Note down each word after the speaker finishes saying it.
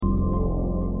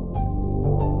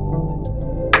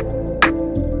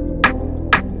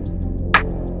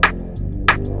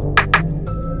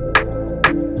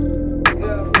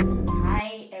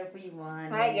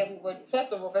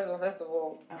First of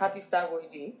all, happy Star Boy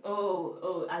Day.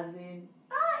 As in,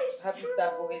 Happy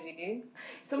Star Boy Day.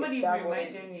 Somebody It's Star even Boy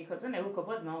reminded Day. me, because when I woke up,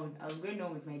 I was going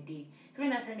on with my day. So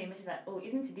when I sent me a message that,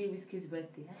 isn't today Whiskey's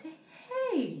birthday? I said,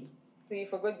 hey. So you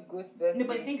forgot the goat's birthday. No,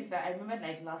 but the thing is that I remembered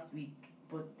like last week,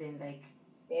 but then like.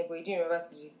 Yeah, but you didn't remember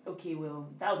today. Okay, well,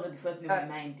 that was not the first thing in my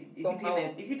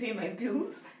mind. Is he paying my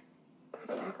bills?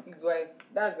 This kid's wife.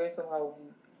 That's very somehow of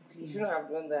you. You shouldn't have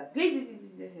done that. Please,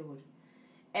 let's say what.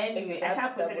 Anyway, Okay, I shall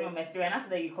put something on my story, and after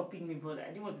that you copied me, but I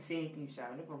didn't want to say anything,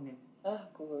 Shah. No problem. Ah,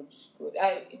 good.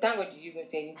 I thank God you even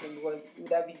say anything, because you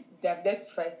would have been there to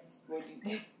fight this body.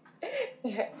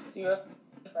 Yeah, serious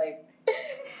fight.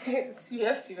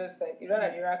 serious fight. You know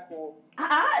an Iraq-War.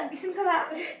 It seems like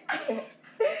that.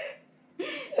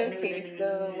 Okay,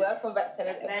 so welcome back to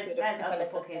another episode that's of out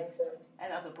of pocket.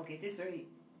 That's out of pocket. Sorry.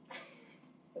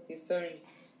 Okay, sorry.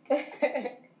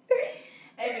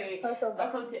 Anyway,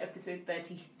 welcome to episode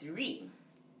 33.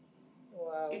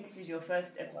 Wow. If this is your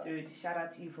first episode, shout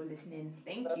out to you for listening.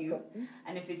 Thank you.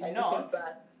 And if it's I not,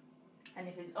 and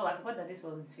if it's I forgot that this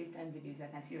was FaceTime video, so I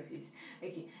can see your face.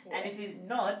 Okay. Yeah. And if it's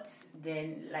not,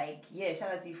 then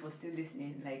shout out to you for still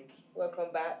listening.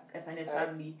 Welcome back. FNS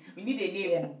family. We need a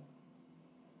name.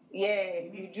 Yeah,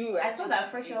 you do. I saw that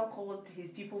Fresher called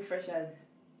his people freshers.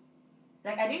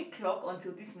 I didn't clock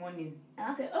until this morning. And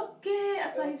I said, okay,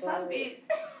 as per his fan base.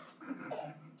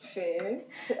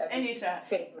 Anyway,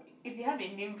 if you have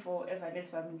a name for FNS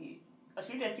family, or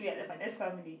should we just keep it FNS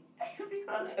family?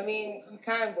 Because I mean, you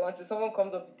can't, but until someone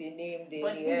comes up with a name, then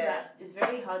but it's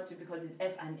very hard to, because it's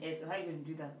F and S. So how are you going to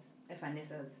do that?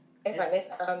 FNSers.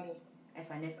 FNS Army.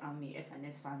 FNS Army,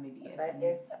 FNS family.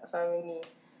 FNS family.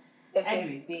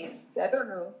 FNS base. I don't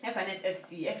know. FNS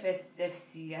FC,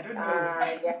 FSFC. I don't know.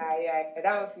 Yeah.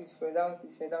 That one's too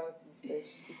fresh.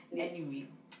 Anyway,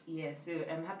 so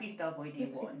happy Star Boy Day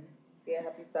 1. Yeah,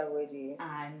 happy Star Boy Day.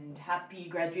 And happy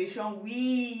graduation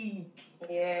week.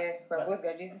 Yeah, we're both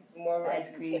graduating tomorrow.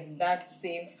 That's crazy. It's that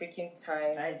same freaking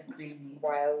time. That is crazy.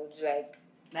 Wild,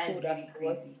 that is really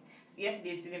crazy. So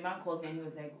yesterday, Suleiman called me and he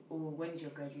was like, when is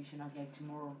your graduation? I was like,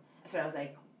 tomorrow. So I was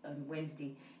like,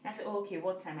 Wednesday. And I said, okay,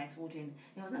 what time? I told him.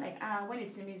 And he was not like, when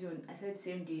is semi-zone? I said,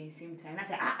 same day, same time. And I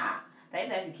said, that if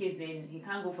that's the case, then he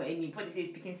can't go for any. But he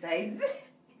says picking sides.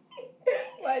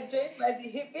 What, joined by the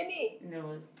hip, innit?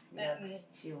 No, relax,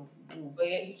 chill. But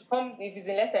yeah, he should come, if he's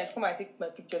in Leicester, he should come and take my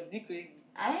pictures. Is he crazy?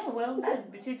 That's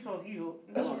between two of you.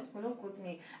 Don't quote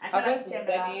me. I was talking to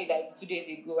Daddy 2 days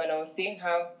ago, and I was saying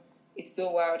how it's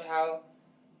so wild how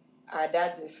our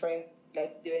dads were friends.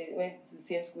 They went to the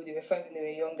same school, they were friends when they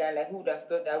were younger. Who would have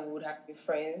thought that we would have been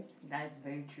friends? That's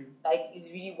very true. It's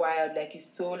really wild. It's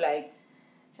so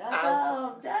shut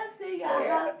up, just say you're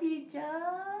happy, just.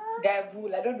 Guy, boo,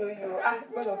 I don't know you.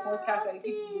 Because of podcast, I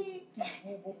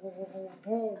keep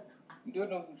boo. You don't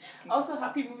know me. Also,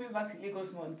 happy moving back to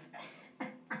Lagos month.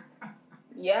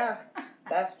 Yeah,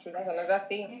 that's true. That's another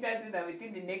thing. You guys know that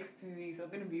within the next 2 weeks, we're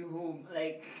going to be home.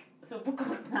 So book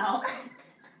us now.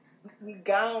 We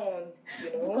gone,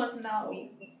 Book us now. We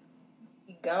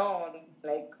gone.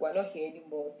 We're not here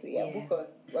anymore. So book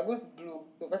us. We're going to blow.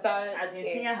 So better. As in,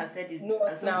 Tina has said it. No,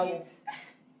 so now. Be it.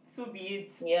 So be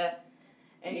it. Yeah.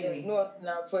 Anyway. No,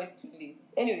 now. Before it's too late.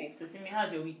 Anyway. So, Simi,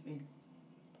 how's your week been?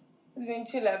 It's been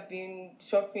chill. I've been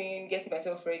shopping, getting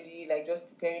myself ready, just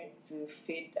preparing to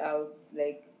fade out.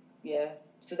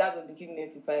 So that's what's been keeping me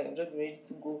occupied. I'm just ready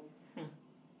to go.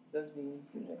 Just being,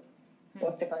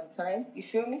 one step at a time. You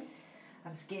feel me?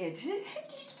 I'm scared.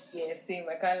 Yeah, same.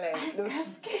 I can't I'm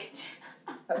scared.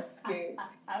 I'm scared.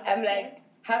 I'm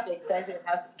half excited,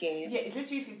 half scared. Yeah, it's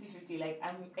literally 50-50.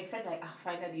 I'm excited,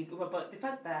 finally it's over. But the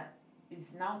fact that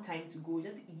it's now time to go,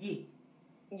 just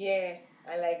Yeah,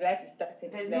 and life is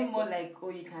starting. There's no more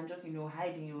you can just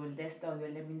hide in your Leicester or your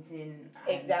Leamington.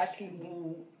 Exactly.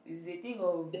 It's a thing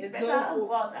of there's better no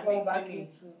go out and make money.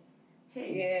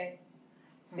 Hey. Yeah.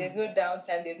 There's no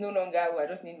downtime. There's no longer, I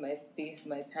just need my space,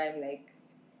 my time.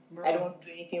 Bro. I don't want to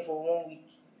do anything for 1 week.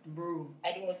 Bro.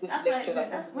 I don't want to go to lecture.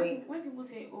 That's when people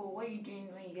say, what are you doing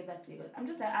when you get back to Lagos? I'm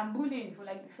just I'm bullying for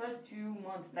the first few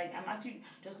months. I'm actually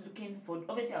just looking for,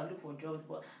 obviously I'll look for jobs,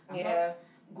 but I'm not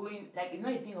going, it's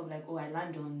not a thing of I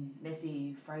land on, let's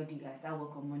say, Friday, I start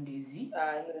work on Monday, Z.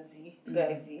 No, Z.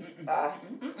 Guys, Z.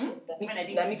 When I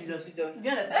didn't kill Jesus. Do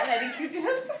you understand? When I didn't kill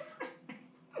Jesus.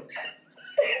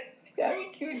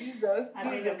 Kill Jesus.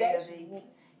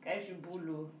 Guys should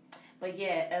bully. But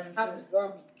yeah, how's your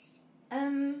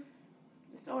week?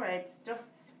 It's alright.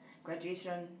 Just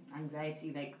graduation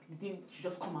anxiety. The thing should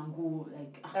just come and go.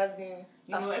 As in,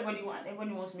 everybody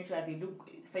wants to make sure that they look.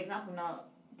 For example, now,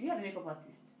 do you have a makeup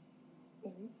artist?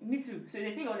 Is it? Me too. So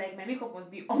the thing of like my makeup must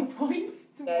be on point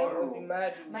Yeah, it would be tomorrow.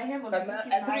 mad. My hair must But be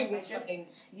looking I nice. couldn't My even dress.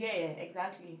 find. Yeah,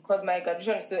 exactly. Because my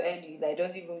graduation is so early, like, it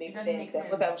doesn't even It make doesn't make sense.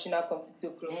 Like, what time should I come to 2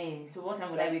 o'clock? So what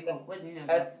time would I wake up? What's the meaning of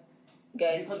I- that?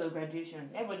 Guys, Because of graduation,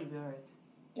 everybody will be alright.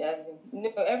 yes, no,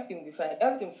 everything will be fine.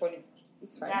 Everything will fall into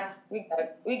it's fine. Gara.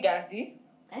 We gas this.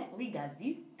 We got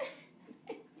this.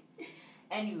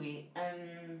 Anyway,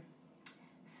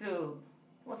 so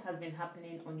what has been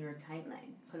happening on your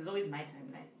timeline? Because it's always my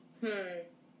timeline.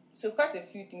 So quite a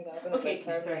few things happen on my Okay,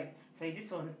 time. sorry. This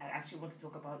one I actually want to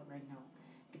talk about right now.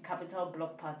 The Capital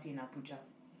Block Party in Abuja.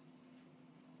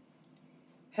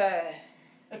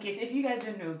 Okay, so if you guys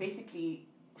don't know, basically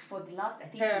for the last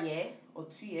year or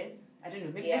 2 years, I don't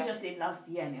know, maybe let's just say last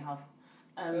year and a half.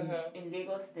 In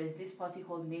Lagos, there's this party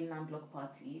called Mainland Block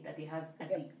Party that they have at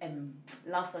the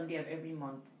last Sunday of every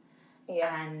month.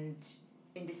 Yeah. And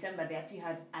in December, they actually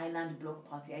had Island Block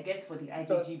Party, I guess for the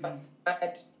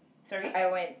IJGBs. Sorry? I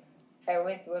went.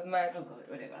 It was mad. Oh God,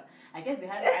 whatever. I guess they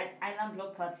had Island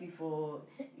Block Party for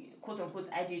quote-unquote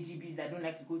IJGBs that don't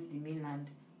like to go to the mainland,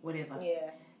 whatever.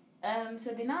 Yeah.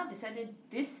 So they now decided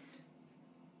this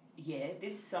year,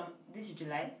 this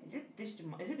July, is it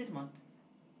this month?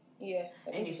 Yeah.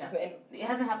 It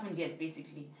hasn't happened yet,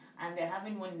 basically. And they're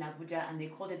having one in Abuja, and they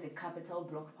called it the Capital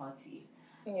Block Party.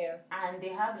 Yeah. And they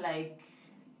have like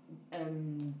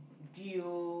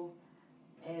Dio,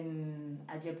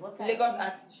 Ajebota. Lagos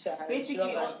artists.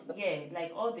 Basically,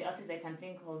 like all the artists I can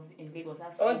think of in Lagos.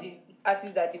 That's all the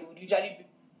artists that they would usually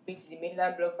bring to the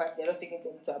Mainland Block Party, they're just taking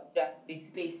them to Abuja,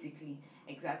 basically.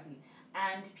 Exactly.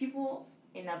 And people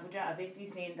in Abuja are basically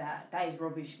saying that is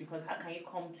rubbish, because how can you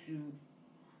come to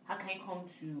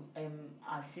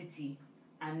our city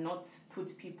and not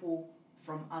put people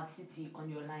from our city on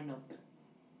your lineup?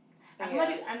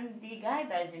 And the guy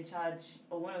that is in charge,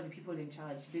 or one of the people in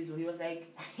charge, Bezo, he was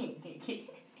like, if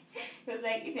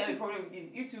you have a problem with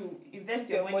this, you to invest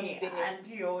your money and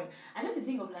do your own. And just the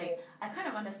thing of I kind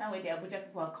of understand where the Abuja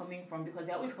people are coming from, because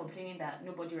they're always complaining that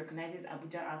nobody recognizes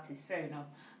Abuja artists. Fair enough.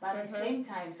 But at the same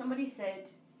time, somebody said,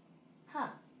 I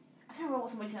can't remember what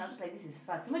somebody said. I was just like, this is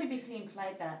fact. Somebody basically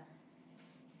implied that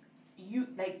you,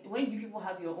 like, when you people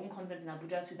have your own content in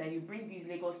Abuja too, that you bring these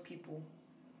Lagos people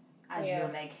as your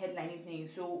like headlining thing.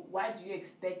 So why do you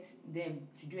expect them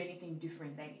to do anything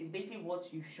different? Like, it's basically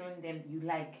what you've shown them you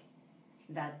like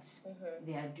that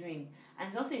they are doing. And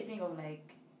it's also a thing of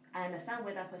like, I understand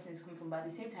where that person is coming from, but at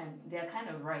the same time, they are kind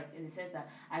of right in the sense that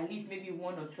at least maybe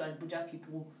one or two Abuja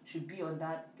people should be on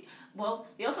that. Well,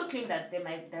 they also claim that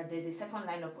there's a second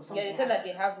lineup or something. Yeah, they said that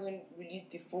they haven't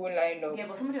released the full lineup. Yeah,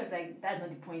 but somebody was like, that's not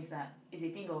the point. That is a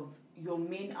thing of your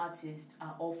main artists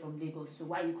are all from Lagos, so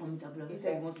why are you coming to Abuja? You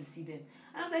said you want to see them.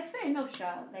 And I was like, fair enough,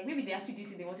 Sha. Like, maybe they actually did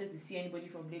say they wanted to see anybody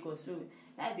from Lagos, so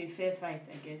that's a fair fight,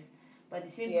 I guess. But at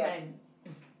the same time,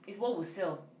 it's what will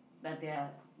sell that they are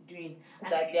doing.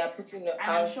 And that they are putting out.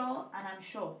 I'm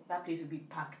sure that place will be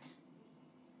packed.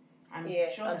 I'm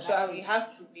sure it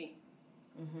has to be.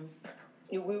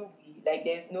 It will be. Like,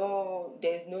 there's no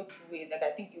 2 ways. Like,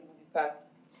 I think it will be packed.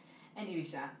 Anyway,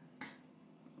 Sha,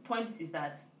 point is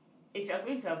that if you're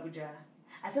going to Abuja,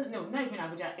 not even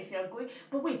Abuja, if you're going,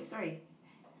 but wait, sorry.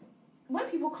 When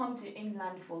people come to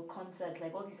England for concerts,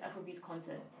 like all these Afrobeat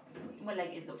concerts, well,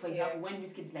 like, for example, when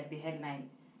Wizkid is like the headline,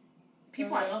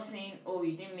 people are not saying, oh,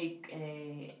 you didn't make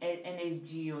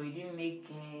NSG, or you didn't make...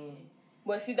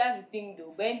 But see, that's the thing,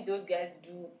 though. When those guys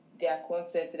do their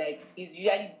concerts, like, it's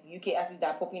usually the UK artists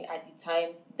that are popping at the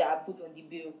time that are put on the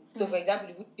bill. So, for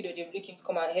example, if they break him to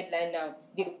come out headline now,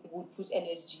 they would put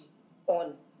NSG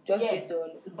on, just based on...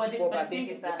 But the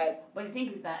thing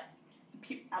is that,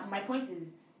 my point is,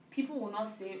 people will not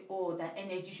say, oh, that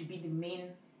NSG should be the main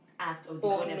act or the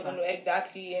whatever. No,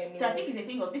 exactly. Yeah, no. So I think it's a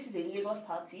thing of, this is a Lagos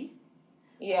party.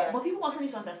 Yeah. But people also need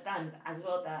to understand as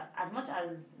well that as much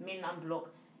as Mainland Block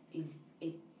is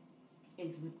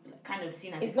kind of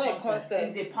seen as it's not a concert.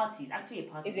 It's a party. It's actually a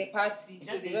party. It's a party. It's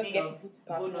so they just get people to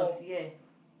perform. Bonus, yeah.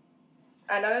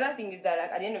 And another thing is that,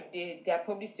 like, at the end of the day, they are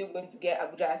probably still going to get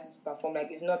Abuja artists to perform.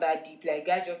 Like, it's not that deep. Like,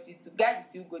 guys will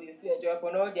still go. They still enjoy,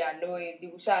 but all their noise, they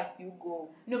will still go.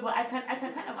 No, but I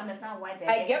can kind of understand why they're.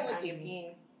 I get what they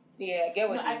mean. Yeah, I get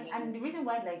what they mean. And the reason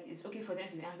why, like, it's okay for them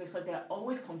to be angry because they're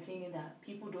always complaining that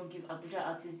people don't give Abuja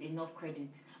artists enough credit,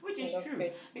 which is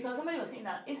true. Because somebody was saying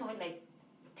that if somebody like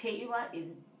Teiwa is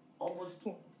almost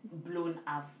blown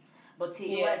off, but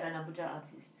Teiwa is an Abuja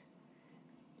artist.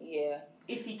 Yeah.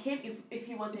 If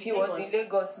he was in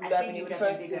Lagos, it would have been a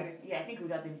different story. Yeah, I think it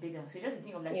would have been bigger. So it's just a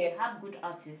thing of like, they have good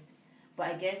artists, but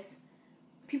I guess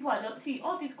people are just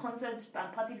all these concerts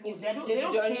and party people. They don't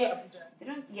care. Abuja. They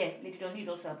don't. Yeah, Lady Donny is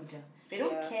also Abuja. They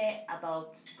don't care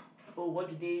about oh, what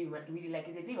do they really like?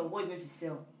 It's a thing of what is going to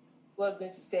sell. What's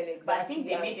going to sell exactly? But I think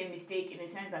they made a mistake in the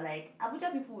sense that like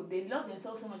Abuja people, they love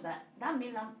themselves so much that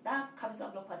Capital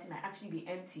Block party might actually be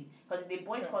empty because if they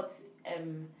boycott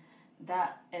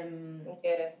that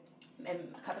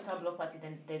Capital Block party,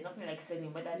 then there's nothing like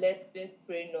selling. Whether let's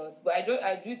pray not. But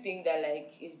I do think that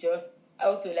like it's just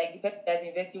also like the person that's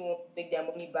investing won't make their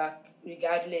money back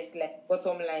regardless, like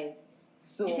bottom line.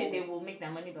 So you say they will make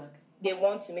their money back. They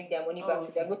want to make their money back,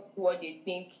 so they're going to do what they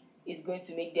think is going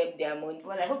to make them their money.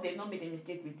 Well, I hope they've not made a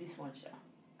mistake with this one, Sha.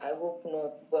 I hope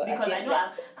not. But because I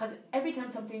know, because every time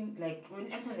something like, every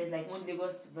time there's like one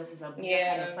Lagos versus Abuja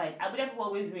kind of fight, Abuja people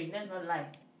always win, let's not lie.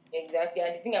 Exactly,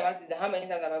 and the thing about it is that how many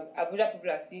times Abuja people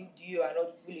have seen Dio and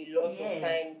not really lots of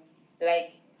times.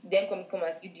 Like, them come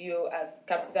and see Dio at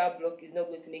Capital Block is not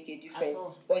going to make a difference.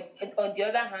 But on the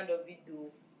other hand of it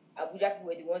though, Abuja people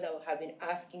were the ones that have been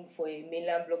asking for a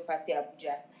mainland block party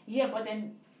Abuja. Yeah, but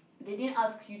then they didn't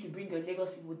ask you to bring your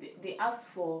Lagos people. They asked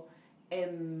for be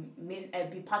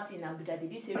party in Abuja. They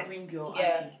didn't say bring your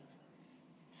artists.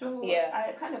 So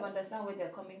I kind of understand where they're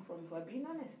coming from, if I'm being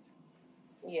honest.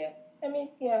 Yeah. I mean,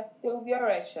 yeah, they will be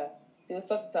alright, Sha. They will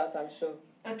sort it out, I'm sure.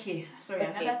 Okay, sorry,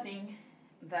 another thing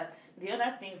the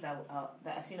other things that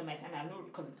I've seen on my time, I know,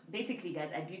 because basically,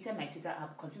 guys, I deleted my Twitter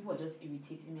app because people were just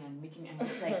irritating me and making me angry.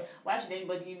 It's like, why should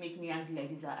anybody make me angry like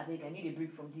this? I need a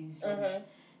break from these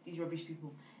rubbish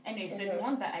people. Anyway, so the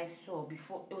one that I saw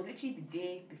before, it was actually the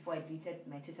day before I deleted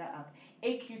my Twitter app.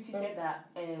 AQ tweeted that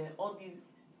all these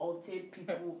Alte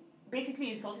people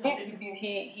basically insulting Alte people.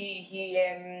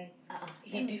 He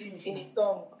did it in his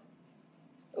song.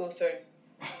 Oh, sorry.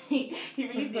 He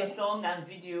released a song and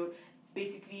video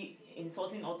basically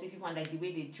insulting Alte people and like the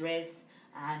way they dress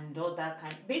and all that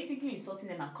kind, basically insulting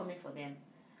them and coming for them.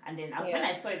 And then when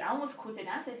I saw it, I almost quoted and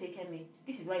I said, Fekemi,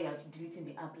 this is why you're deleting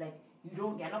the app. Like,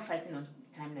 you're not fighting on the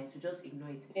timeline, so just ignore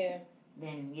it. Yeah.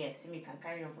 Then Simi can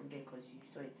carry on from there because you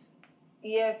saw it.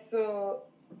 Yeah, so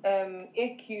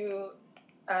AQ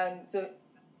and so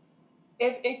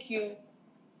AQ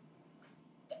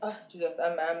Jesus,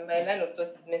 my line of thought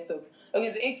is messed up. Okay,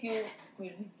 so AQ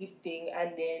released this thing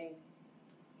and then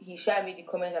he shared me the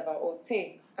comments about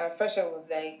Alte, and Fresher was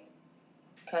like,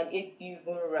 can AQ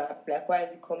even rap? Like, why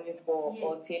is he coming for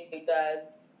Alte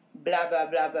that blah blah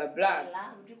blah blah blah?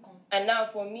 And now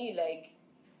for me, like,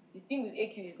 the thing with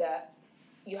AQ is that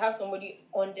you have somebody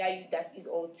under you that is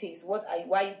Alte. So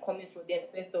why are you coming for them,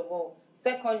 first of all?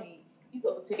 Secondly, these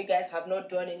Alte guys have not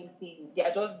done anything. They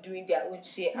are just doing their own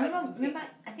shit. Remember,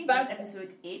 I think it was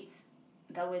episode 8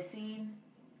 that we're seeing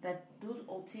that those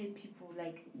Alte people,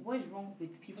 like, what is wrong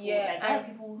with people? Yeah,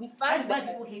 like, why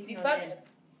people hating on them?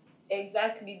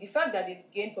 Exactly. The fact that they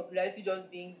gain popularity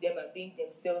just being them and being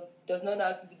themselves does not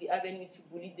now give you the avenue to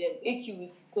bully them. AQ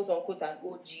is quote unquote an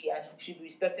OG and should be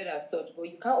respected as such, but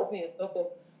you can't open yourself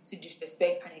up to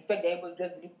disrespect and expect that everybody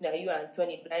just be looking at you and turn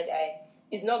a blind eye.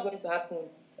 It's not going to happen.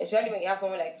 Especially when you have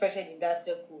someone like Fresher in that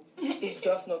circle. It's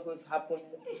just not going to happen.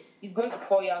 He's going to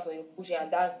call you out on your pushing, and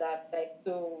that's that. Like,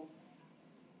 so.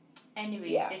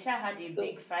 Anyway, they sure had a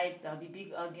big fight or a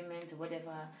big argument or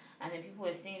whatever, and then people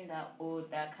were saying that,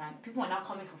 people are now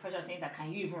coming for Fresher saying that, can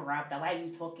you even rap? That why are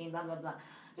you talking? Blah blah blah.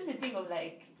 Just a thing of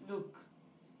like, look,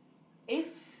 if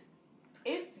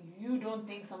you don't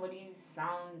think somebody's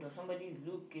sound or somebody's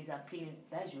look is appealing,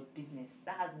 that's your business.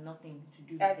 That has nothing to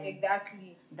do with them.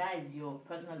 Exactly. That is your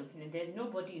personal opinion. There's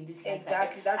nobody in this life.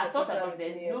 Exactly. I've thought about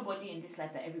there's nobody in this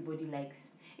life that everybody likes.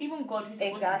 Even God, who's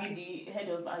supposed to be the head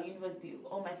of our universe, the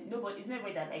Almighty, it's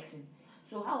nobody that likes him.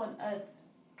 So how on earth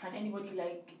can anybody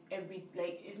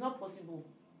it's not possible.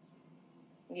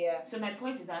 Yeah. So my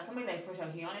point is that somebody like Fresher,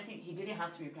 he didn't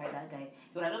have to reply that guy.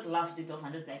 He would have just laughed it off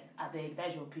and just like, I beg,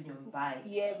 that's your opinion, bye.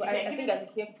 Yeah, but I think at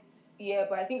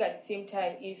the same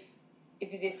time, if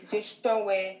it's a situation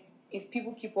where if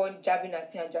people keep on jabbing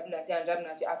at you,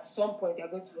 at some point you're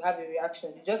going to have a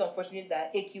reaction. It's just unfortunate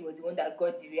that AQ was the one that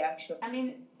got the reaction. I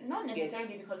mean, not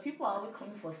necessarily because people are always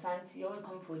coming for Santi, always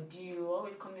coming for Dio,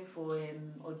 always coming for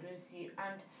Odunsi,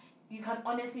 and you can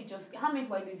honestly just, how many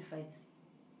people are you going to fight?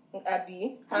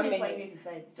 Abby, how many people are you going to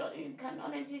fight? You can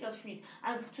honestly just fight.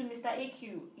 And to Mr.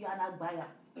 AQ, you're an Agbaya.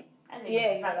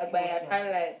 He's an Agbaya. I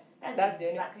can't lie. That's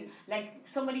exactly. Like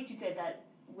somebody tweeted that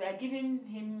we are giving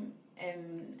him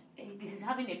he's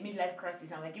having a midlife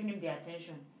crisis and we're giving him the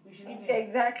attention. We should give him.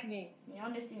 Exactly. He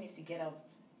honestly needs to get out.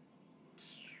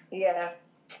 Yeah.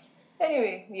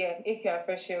 Anyway, AQ and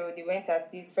Fresher, they went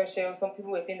at this. Fresher, some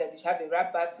people were saying that they should have a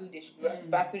rap battle, they should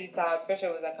battle it out.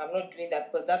 Fresher was like, I'm not doing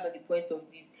that because that's not the point of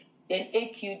this. Then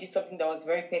AQ did something that was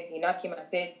very petty. He now came and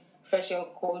said Fresher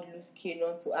called Luz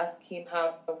Canon to ask him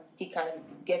how he can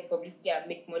get publicity and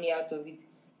make money out of it.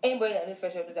 Anybody that knows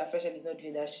Fresh knows that Fresh is not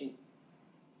doing that shit.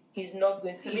 He's not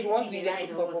going to. He wants to use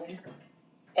it for publicity.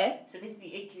 So basically,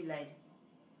 AQ lied.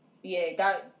 Yeah,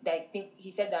 that I think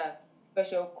he said that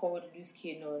Fresh called Loose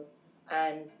Cannon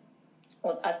and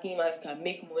was asking him how he can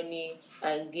make money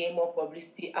and gain more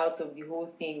publicity out of the whole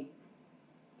thing.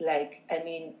 Like, I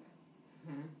mean,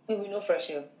 we know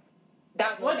Fresh.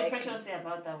 That's what did Fresh say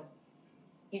about that?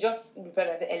 He just replied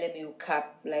and said, LMA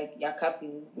cap, like, you're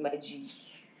capping my G.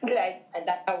 Like, and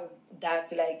that was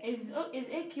that. Like, is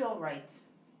AQ alright?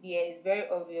 Yeah, it's very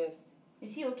obvious.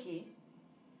 Is he okay?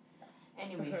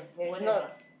 Anyway, it's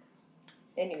not.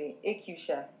 Anyway, AQ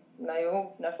Sha. Now your home,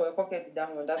 now for your pocket be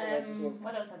down on that one.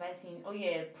 What else have I seen? Oh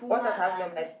yeah, Puma. What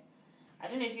happened? I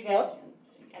don't know if you guys. What?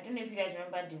 I don't know if you guys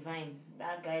remember Divine,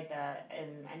 that guy that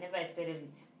I never expected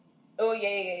it. Oh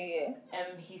yeah.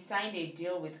 He signed a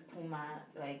deal with Puma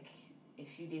like a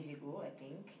few days ago, I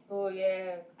think. Oh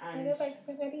yeah. And I never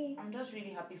expected it. I'm just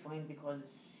really happy for him because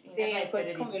he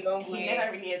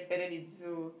never really expected it.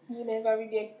 So he never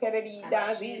really expected it.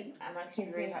 I'm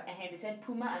actually very happy. And they said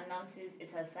Puma announces it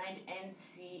has signed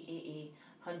NCAA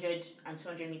 100 and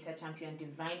 200 meter champion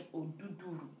Divine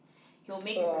Oduduru. He'll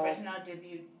make his professional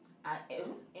debut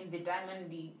in the Diamond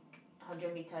League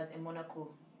 100 meters in Monaco.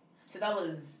 So that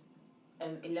was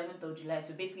 11th of July.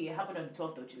 So basically, it happened on the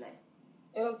 12th of July.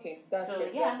 Okay, that's so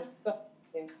great. Yeah.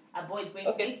 Our boys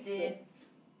going places.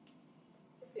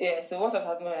 Yeah. So what's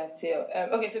happening at here?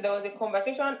 Okay, so there was a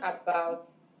conversation about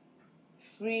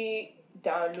free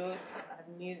downloads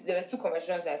and music. There were two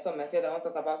conversations I saw Mateo that I want to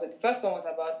talk about. So the first one was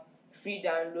about free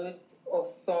downloads of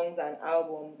songs and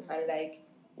albums and like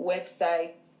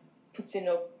websites putting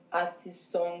up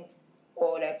artist songs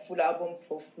or like full albums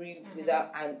for free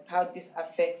without, and how this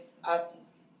affects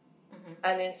artists.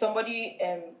 And then somebody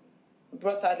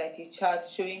brought out like a chart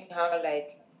showing how,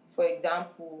 like, for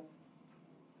example,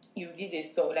 you release a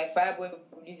song, like Fireboy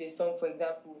release a song, for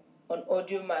example, on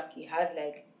AudioMac, it has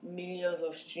like millions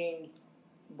of streams,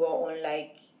 but on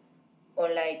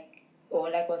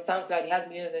SoundCloud, it has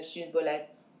millions of streams, but like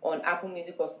on Apple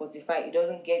Music or Spotify, it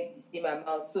doesn't get the same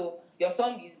amount. So your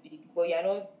song is big, but you're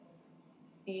not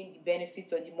seeing the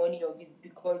benefits or the money of it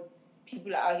because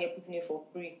people are out here putting it for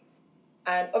free.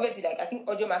 And obviously, like, I think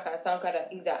AudioMac and SoundCloud are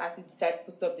things that artists decide to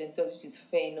put up themselves, which is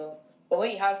fair enough. But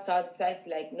when you have sites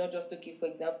like Not Just Okay, for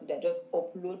example, that just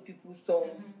upload people's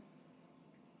songs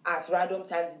at random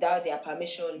times without their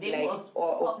permission,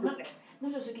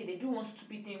 Not Just Okay, they do one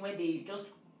stupid thing where they just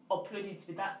upload it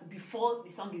without before the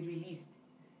song is released.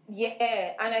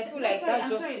 Yeah, and I feel that's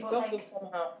so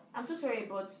somehow. I'm so sorry,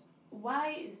 but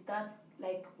why is that,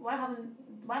 like, why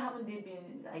haven't they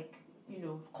been, like,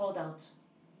 called out?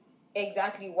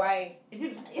 Exactly, why? Is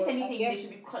it, if anything, they should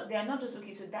be they are Not Just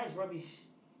Okay, so that is rubbish.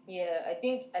 Yeah, I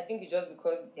think it's just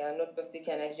because they are not just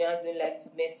taking, Nigerians don't like to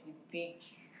mess with big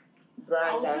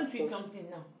brands and stuff. I'll tweet something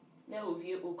now. Let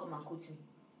OVO come and quote me.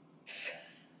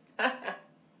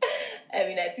 I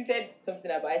mean, I tweeted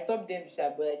something about, I subbed them,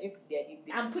 but I didn't put their name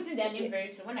there. I'm putting their name very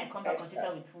soon when I come back on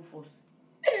Twitter with full force.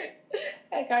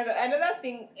 I can't. Another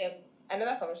thing,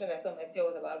 another conversation I saw Mateo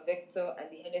was about Vector and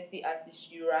the Hennessy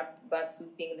artistry rap battle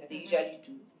thing that they usually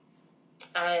do.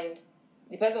 And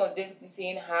the person was basically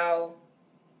saying how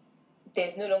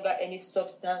there's no longer any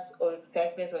substance or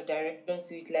excitement or direction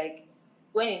to it. Like,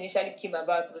 when it initially came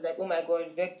about, it was like, oh my god,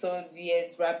 Vector's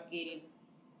VS rap game,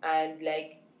 and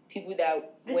like people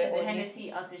that this is the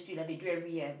Hennessy artistry that they do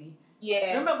every year, Abby.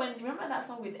 Yeah. Remember that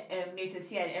song with Nature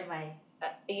C and MI?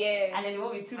 Yeah. And then the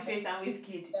one with Two-Face and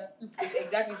Wizkid.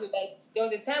 Exactly. So like there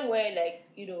was a time where, like,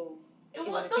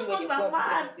 those songs are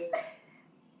mad.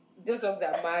 Those songs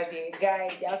are mad,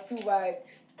 guy. They are too mad.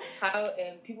 How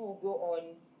people will go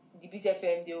on the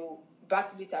BCFM, they'll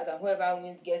battle it out, and whoever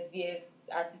wins gets VS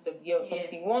Artist of the Year or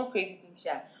something. One crazy thing,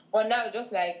 sure. But now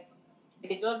just like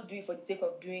they just do it for the sake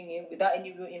of doing it without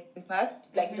any real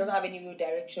impact. Like it doesn't have any real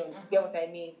direction. You get what I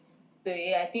mean? So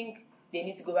yeah, I think they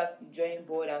need to go back to the drawing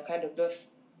board and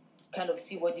kind of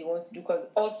see what they want to do. Because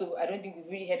also, I don't think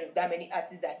we've really heard of that many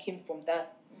artists that came from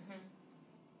that.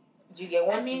 Do you get,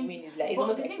 once you win, it's like it's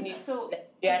almost like so.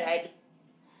 Like,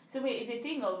 so wait, is it a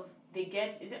thing of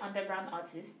is it underground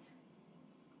artists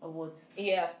or what?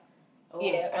 Yeah. Oh,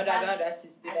 yeah, underground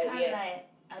artists. I can't lie.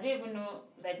 I don't even know.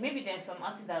 Like, maybe there's some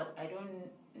artists that I don't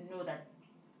know that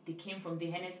they came from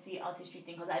the Hennessy artistry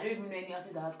thing, because I don't even know any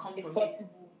artist that has come it's from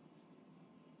possible.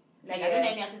 Like, I don't know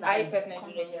any artist that I personally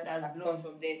don't know any that has blown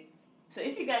from there. So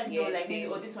if you guys know, like,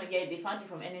 maybe, this one, they found it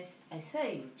from NS. I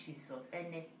say, Jesus,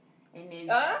 NS.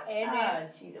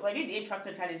 Jesus. Well, I did the H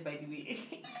Factor challenge, by the way.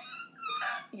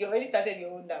 You already started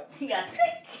your own now. Yes.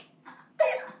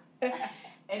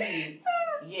 Anyway,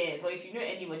 yeah, but if you know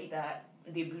anybody that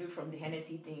they blew from the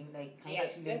Hennessy thing? Like, can you Yeah,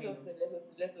 actually let me know?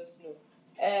 let us know.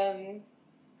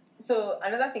 So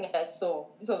another thing I saw,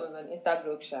 this was on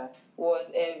Instablog,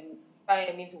 was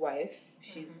Fayemi's wife.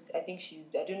 I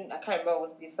can't remember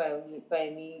what this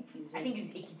Fayemi is. I think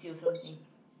it's Ekiti or something.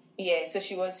 Yeah, so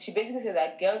she basically said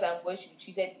that girls and boys should be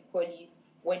treated equally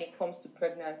when it comes to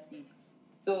pregnancy.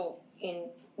 So in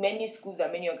many schools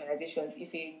and many organizations,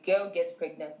 if a girl gets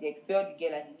pregnant, they expel the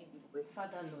girl and they leave the boy.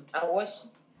 Father Lord. And what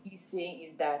she's saying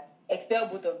is that expel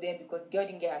both of them because the girl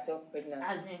didn't get herself pregnant.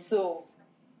 So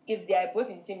if they are both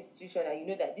in the same institution and you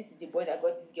know that this is the boy that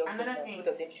got this girl pregnant, both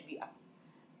of them should be out.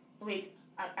 Wait,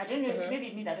 I don't know if maybe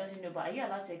it's me that doesn't know, but are you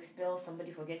allowed to expel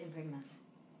somebody for getting pregnant?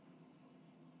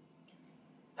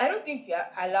 I don't think you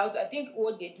are allowed to. I think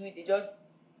what they do is they just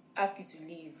ask you to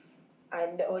leave,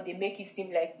 or they make it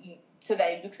seem like so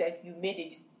that it looks like you made a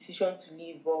decision to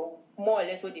leave, or more or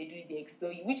less what they do is they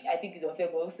expel you, which I think is unfair.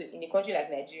 But also in a country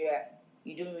like Nigeria,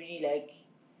 you don't really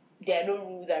there are no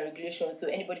rules and regulations, so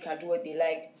anybody can do what they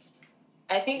like.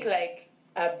 I think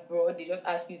abroad they just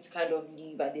ask you to kind of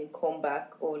leave and then come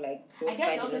back, or I guess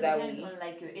it also depends on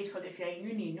your age, because if you're in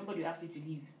uni, nobody will ask you to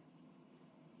leave.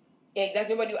 Yeah,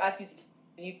 exactly. Nobody will ask you to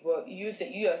leave, but you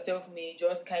yourself may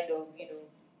just kind of,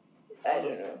 I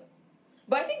don't know.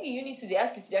 But I think in uni too, they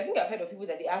ask you to. I think I've heard of people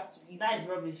that they ask to leave. That is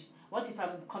rubbish. What if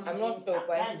I'm coming? I'm not sure,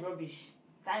 that is rubbish.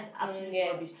 That is absolutely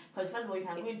rubbish. Because first of all, you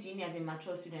can go into uni as a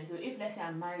mature student. So if let's say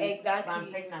I'm married, but I'm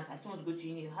pregnant, I still want to go to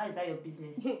uni. How is that your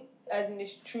business? And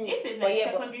it's true. If it's like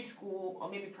secondary school or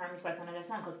maybe primary school, I can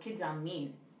understand because kids are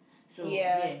mean. So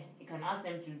yeah, you can ask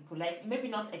them to politely, maybe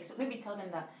not, maybe tell them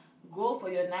that go for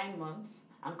your 9 months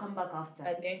and come back after.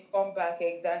 And then come back,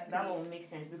 exactly. That won't make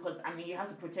sense because you have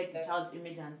to protect the child's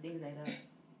image and things like that.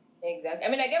 Exactly.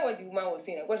 I get what the woman was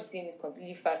saying. Like, what she's saying is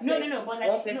completely fact. No.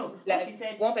 But she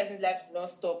said one person's life should not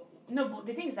stop. No, but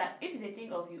the thing is that if it's a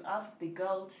thing of you ask the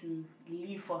girl to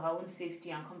leave for her own safety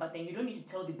and come back, then you don't need to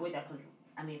tell the boy that, because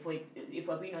if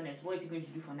we're being honest, what is he going to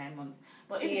do for 9 months?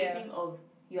 But if it's a thing of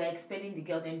you are expelling the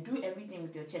girl, then do everything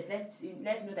with your chest. Let's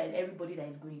know that everybody that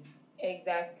is going.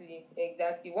 Exactly.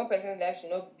 One person's life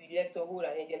should not be left to hold,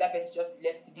 and then the other person just be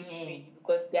left to be free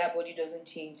because their body doesn't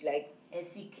change.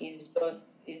 It's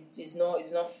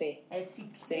not fair.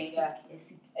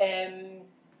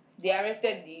 They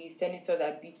arrested the senator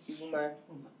that beat the woman.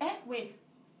 Wait,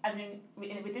 as in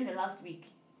within the last week?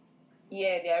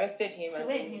 Yeah, they arrested him. So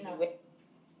where is he now?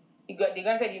 They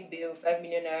granted him bail, 5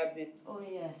 million naira bail. Oh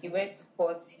yes. He went to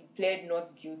court. He pled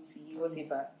not guilty. He was a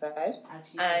bastard.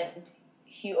 And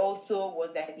he also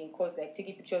was in court,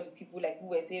 taking pictures of people who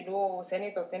were saying, "Oh,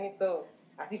 senator,"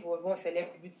 as if it was one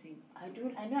celebrity. I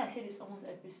know I say this almost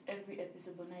every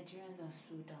episode, but Nigerians are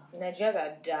so daft. Nigerians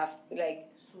are daft, so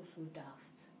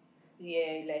daft.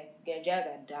 Yeah, Nigerians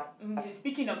are daft.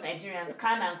 Speaking of Nigerians,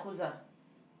 Khan and Koza.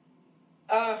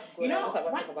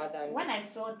 Talk about that. When I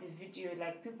saw the video,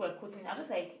 people were quoting, I was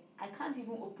just I can't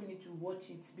even open it to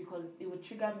watch it because it would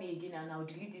trigger me again and I'll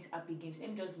delete this app again. So let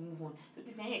me just move on. So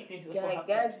this, can you explain to us what happened?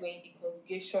 Guys were in the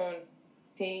congregation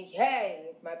saying, "Hey,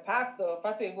 it's my pastor."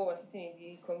 Pastor Ebo was sitting in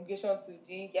the congregation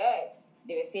today. Yes,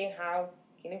 they were saying how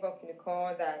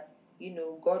Kinikon, that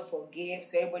God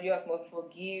forgives, so everybody else must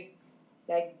forgive.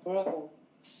 Bro,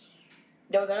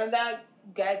 there was another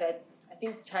guy that I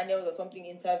think Channels or something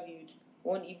interviewed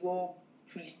one Igbo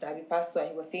priest, a pastor, and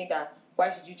he was saying that why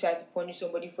should you try to punish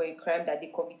somebody for a crime that they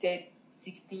committed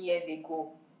 16 years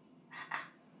ago?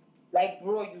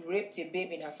 Bro, you raped a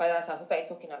baby in her father's house. What are you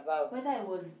talking about? Whether it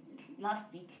was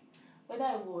last week, whether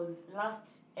it was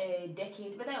last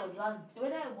decade, whether it was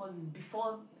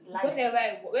before life. Whether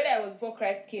it was before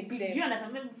Christ came. Do you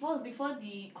understand? Before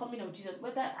the coming of Jesus.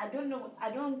 Whether, I don't know. I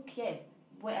don't care.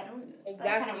 But I don't.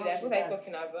 Exactly. What are you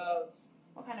talking about?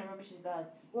 What kind of rubbish is that?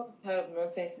 What kind of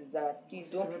nonsense is that? Please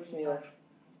don't piss me off.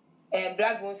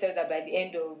 Blackbone said that by the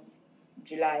end of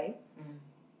July,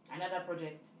 another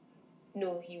project.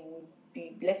 No, he would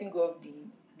be letting go of the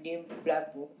name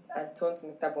Blackbone and turn to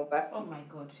Mr. Bombastic. Oh my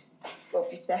God!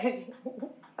 Officially,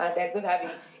 and there's going to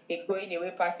have a going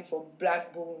away party for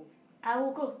Black Bones. I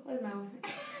will go. Where's my own?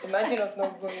 Imagine us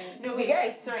not going. No,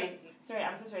 wait, sorry.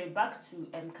 I'm so sorry. Back to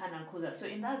Khan and Koza. So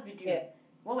in that video,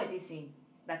 what were they saying?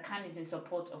 That Khan is in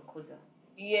support of Koza.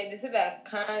 Yeah, they said that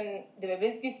Khan. They were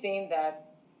basically saying that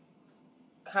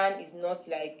Khan is not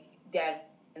they are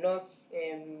not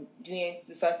doing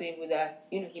anything to Faso Igbo, that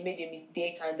he made a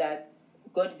mistake and that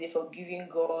God is a forgiving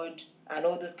God and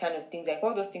all those kind of things.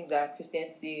 All those things that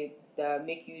Christians say that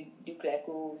make you look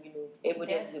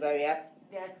everybody else is overreacting.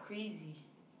 They are crazy.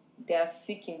 They are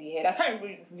sick in the head. I can't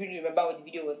really remember what the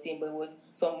video was saying, but it was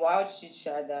some wild shit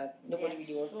that nobody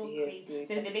really wants to hear. So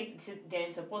they're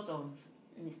in support of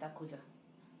Mr. Koza.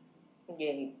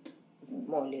 Yeah,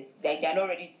 more or less. Like they're not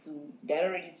ready to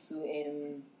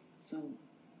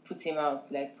put him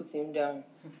out, like put him down.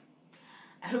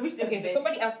 I wish them Okay, the so best.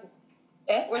 somebody asked me,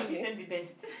 I wish them the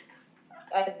best.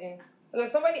 As in, okay,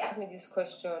 somebody asked me this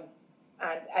question,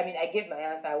 and I mean, I gave my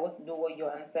answer. I want to know what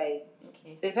your answer is.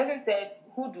 Okay. So the person said,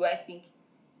 "Who do I think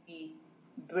the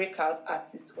breakout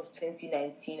artist of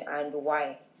 2019 and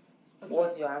why?" Okay.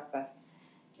 What's your answer?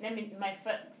 Let me,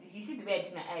 you see the way I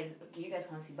did my eyes? Okay, you guys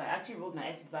can't see, but I actually rolled my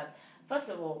eyes back. First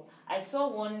of all, I saw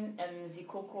one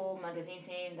Zikoko magazine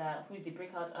saying that who is the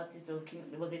breakout artist of King.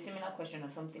 It was a similar question or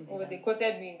something like that. They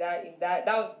quoted me in that. That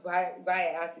was why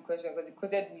I asked the question, because they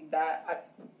quoted me in that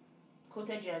article.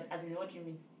 Quoted you as in what do you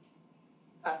mean?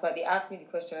 As per they asked me the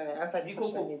question and I answered the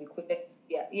question, and they quoted.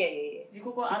 Yeah.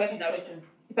 Zikoko asked you the question.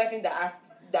 The person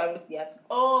that wrote the article.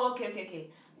 Oh, okay.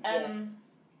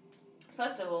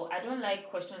 First of all, I don't like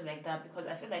questions like that because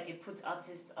I feel like it puts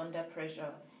artists under pressure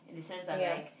in the sense that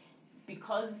like,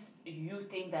 because you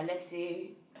think that, let's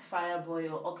say,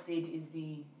 Fireboy or Oxlade is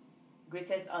the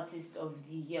greatest artist of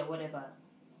the year, whatever,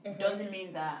 doesn't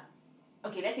mean that,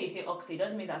 okay, let's say you say Oxlade,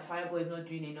 doesn't mean that Fireboy is not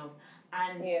doing enough.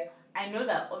 And I know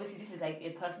that obviously this is like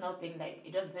a personal thing, like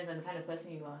it just depends on the kind of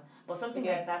person you are, but something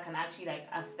like that can actually like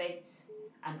affect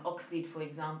an Oxlade, for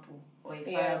example, or a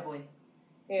Fireboy.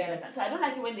 Yeah. So I don't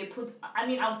like it when they put, I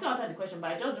mean, I'll still answer the question,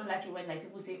 but I just don't like it when like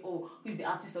people say, oh, who's the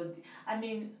artist of the, I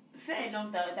mean, fair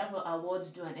enough that that's what awards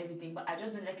do and everything, but I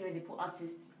just don't like it when they put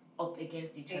artists up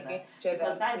against each other.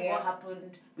 Because that is what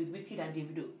happened with Wizkid and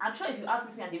Davido. I'm sure if you ask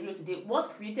Wizkid and Davido today,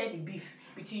 what created the beef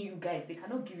between you guys, they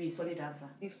cannot give you a solid answer.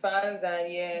 The fans and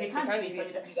they can't give you a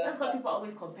solid answer. That's what people are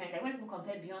always comparing. Like when people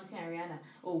compare Beyonce and Rihanna,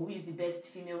 oh, who is the best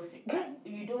female singer?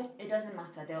 It doesn't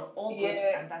matter. They're all good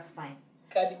and that's fine.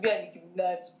 Cardi B and Nicki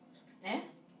Minaj.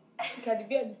 Cardi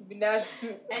B and Nicki Minaj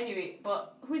too. Anyway,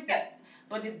 but who's that?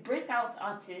 But the breakout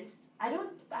artists, I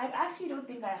actually don't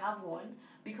think I have one,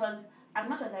 because as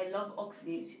much as I love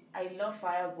Oxlade, I love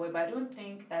Fireboy, but I don't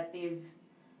think that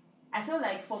I feel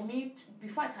like for me,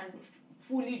 before I can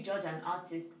fully judge an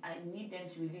artist, I need them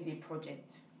to release a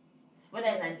project. Whether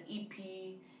it's an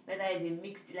EP, whether it's a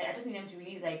mixed, like I just need them to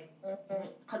release like,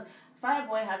 because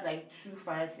Fireboy has like 2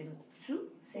 fire singles. 2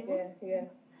 singles? Yeah.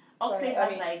 Oxlade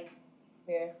has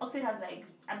Oxlade has like,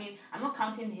 I mean, I'm not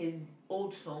counting his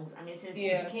old songs. I mean, since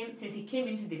he came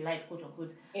into the light, quote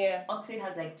unquote. Oxlade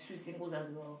has like 2 singles as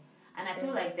well, and I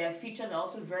feel like their features are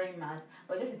also very mad.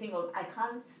 But just the thing of I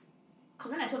can't,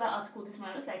 because when I saw that article this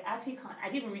morning, I was like, I actually can't. I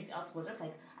didn't even read the article. I was just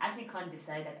like, I actually can't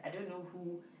decide. I don't know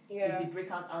who is the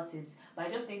breakout artist, but I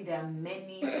just think there are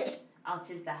many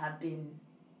artists that have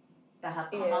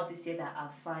come out this year that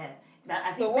are fire. That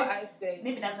I think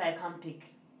maybe that's why I can't pick.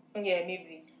 Yeah,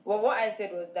 maybe. Well, what I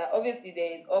said was that obviously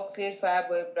there is Oxlade,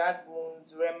 Fireboy, Black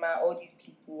Bones, Rema, all these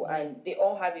people, and they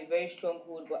all have a very strong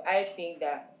hold. But I think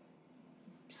that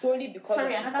solely because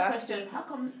another question. How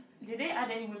come did they add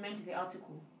any women to the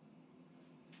article?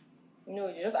 No,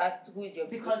 you just asked who is your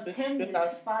because Thames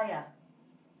is fire.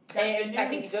 I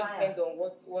think it just depends on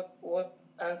what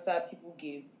answer people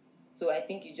give. So I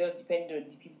think it just depends on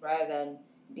the people rather than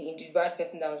the individual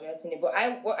person that was writing it.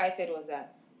 But what I said was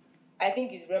that I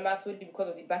think it's Rema solely because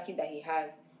of the backing that he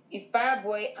has. If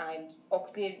Fireboy and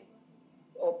Oxlade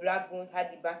or Black Bones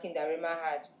had the backing that Rema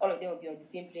had, all of them would be on the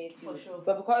same playing field. For sure.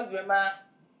 But because Rema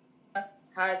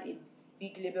has a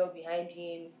big label behind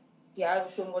him, he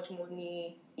has so much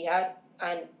money, he has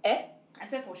I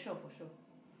said for sure.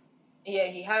 Yeah,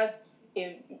 he has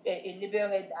a label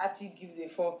head that actually gives a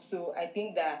fuck. So I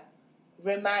think that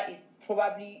Rema is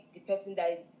probably the person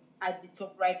that is at the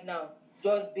top right now.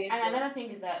 Just based and another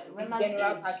thing is that Rema's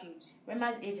general package.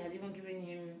 Rema's age has even given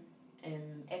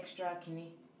him extra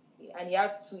kidney. And he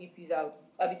has 2 EPs out.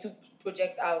 2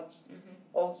 projects out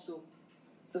also.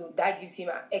 So that gives him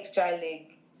an extra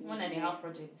leg. 1.5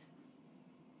 projects.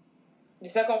 The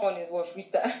second one is what?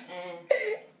 Freestyle.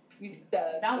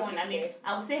 Freestyle. That one, I mean,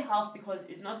 I would say half because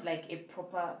it's not like a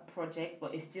proper project,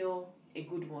 but it's still a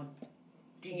good one.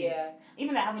 Do you get?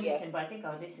 Even though I haven't listened, but I think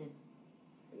I'll listen.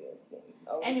 Yes.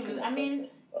 Anyway, I mean,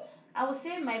 I would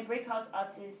say my breakout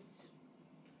artist.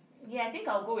 Yeah, I think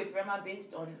I'll go with Rema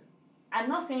based on. I'm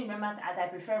not saying Rema that I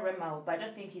prefer Rema, but I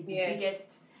just think he's the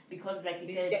biggest because, like you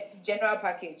said, general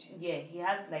package. Yeah, he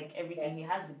has like everything. He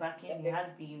has the backing. He has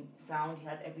the sound. He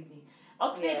has everything.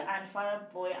 Oxlade and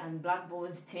Fireboy and Black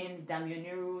Bones, Thames,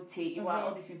 Damioniru, Teiwa,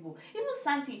 all these people. Even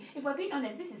Santi. If we're being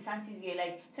honest, this is Santi's year.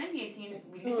 Like 2018,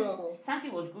 we listened. Santi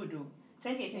was good though.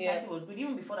 2018 Santi was good.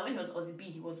 Even before that, when it was Ozzy B,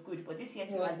 he was good. But this year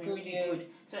too has been really good.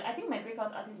 So I think my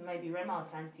breakout artist might be Rema or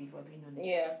Santi, if we're being honest.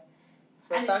 Yeah.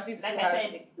 But Santi too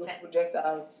has projects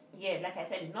out. Yeah, like I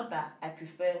said, it's not that I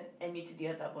prefer any to the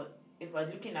other, but if we're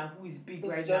looking at who is big It's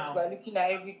right just now. we're looking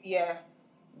at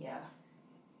Yeah.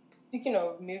 Speaking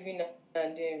of moving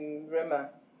and Rema,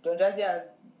 Don Jazzy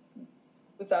has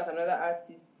put out another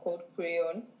artist called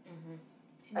Crayon.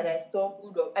 Mm-hmm. And I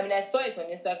stumbled up. I mean, I saw it on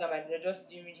Instagram and I just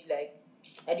didn't really like.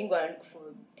 I didn't go and look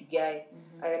for the guy.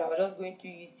 Mm-hmm. And then I was just going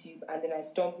through YouTube and then I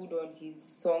stumbled on his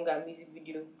song and music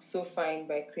video, So Fine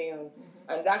by Crayon. Mm-hmm.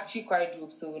 And it's actually quite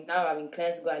dope. So now I'm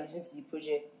inclined to go and listen to the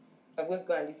project. So I'm going to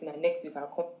go and listen and next week I'll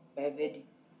come with my verdict.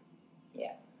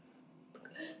 Yeah.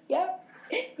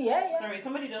 Sorry,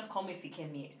 somebody just called me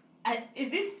Fikemi. And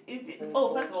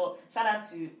first of all, shout out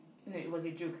to, no, it was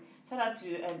a joke. Shout out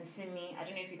to Simi. I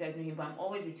don't know if you guys know him, but I'm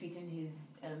always retweeting his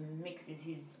mixes.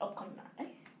 He's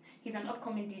an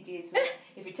upcoming DJ, so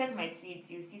if you check my tweets,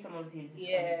 you'll see some of his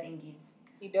thingies.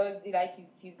 He does,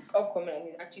 he's upcoming and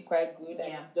he's actually quite good.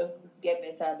 And just going to get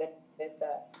better and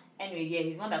better. Anyway,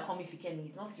 he's one that called me Fikemi.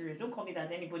 He's not serious. Don't call me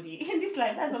that anybody in this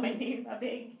life. That's not my name, I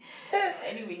beg.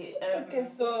 Anyway. Okay,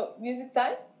 so music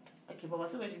time? Okay, but we're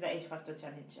still going to do that H Factor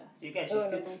challenge. So you guys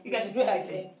should still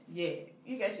listen. Yeah,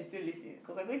 you guys should still listen.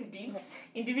 Because we're going to do it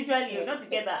individually, not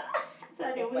together. So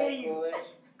that they will hear you.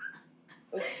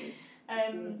 Okay.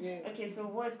 Okay, so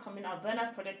what is coming out? Burna's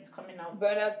project is coming out.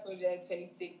 Burna's project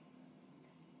 26.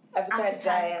 African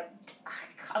Giant.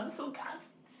 I'm so gassed.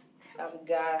 I'm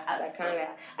gassed. I can't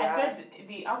I heard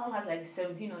the album has like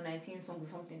 17 or 19 songs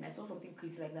or something. I saw something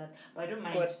crazy like that. But I don't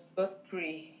mind. But just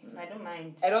pray. I don't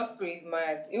mind. I don't pray it's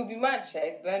mad. It will be mad, Sha.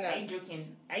 It's Burna. Are you joking?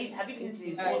 Have you listened to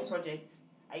his old project?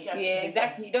 Yeah,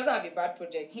 exactly. He doesn't have a bad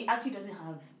project. He actually doesn't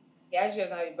have. He actually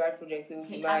doesn't have a bad project, so it will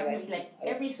be mad.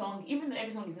 Every song, even though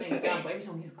every song is not exam, but every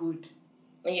song is good.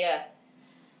 Yeah.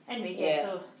 Anyway,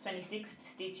 so 26th,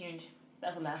 stay tuned.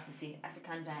 That's all I have to say.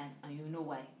 African Giant, and you know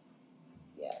why.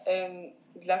 Yeah.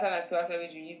 Last time Tiwa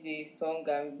Savage released a song,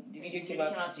 the video came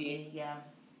out today. Yeah.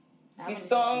 The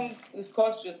song is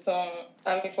called the song.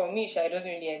 I mean, for me, it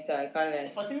doesn't really enter. I can't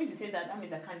lie. For me to say that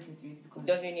means I can't listen to it because it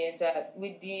doesn't really enter.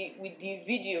 With the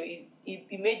video,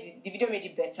 it made the video made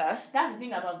it better. That's the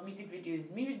thing about music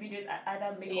videos. Music videos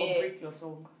either make or break your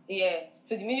song. Yeah.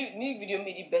 So the music video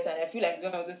made it better, and I feel like it's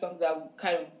one of those songs that will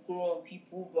kind of grow on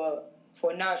people. But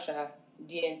for now,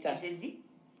 the enter.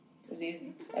 It's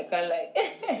easy. I can't lie.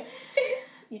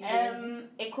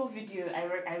 Echo video. I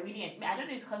really. I don't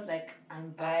know. It's because I'm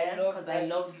biased because I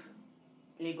love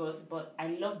Lagos, but I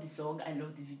love the song. I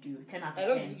love the video. 10 out of 10. I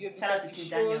love the video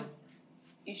because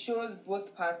it shows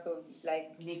both parts of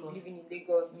Lagos. Living in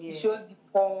Lagos. Yeah. It shows the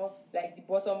poor, the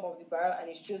bottom of the barrel, and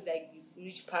it shows the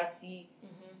rich party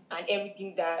and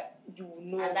everything that you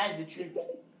know. And that's the truth.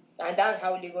 And that's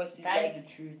how Lagos is. That's the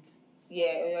truth.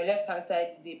 Yeah, on your left hand side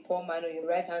is a poor man, on your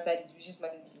right hand side is the richest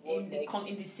man in the world.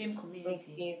 In the same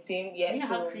community. In the same, yes. You know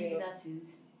how crazy that is?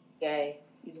 Yeah,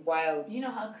 it's wild. You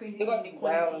know how crazy Lagos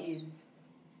inequality is?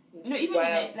 No, even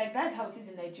that's how it is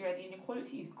in Nigeria. The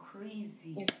inequality is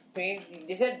crazy. It's crazy.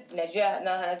 They said Nigeria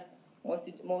now has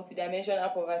multi-dimensional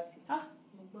poverty.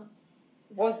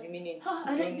 What's the meaning?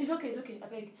 It's okay. I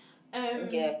beg.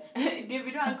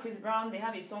 Davido and Chris Brown, they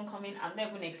have a song coming. I'm not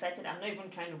even excited. I'm not even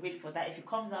trying to wait for that. If it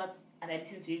comes out and I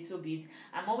listen to it, so be it.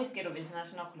 I'm always scared of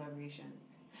international collaborations.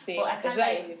 But I can't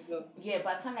but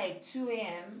I can't 2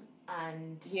 a.m.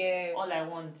 and All I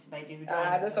Want by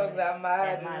Davido. Those songs are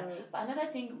mad. But another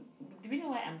thing, the reason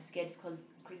why I'm scared is because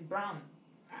Chris Brown.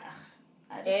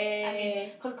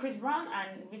 Because Chris Brown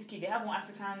and Whiskey, they have one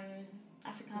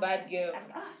African Bad Girl.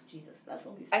 Jesus, that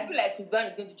song is. I feel like Chris Brown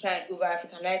is going to try and over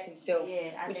Africanize himself.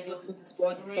 Yeah, which is going to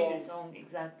spoil the song.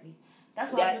 Exactly.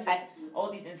 That's why happens with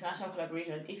all these international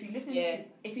collaborations. If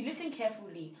you listen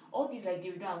carefully, all these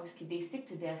Davido and Whiskey, they stick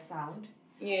to their sound.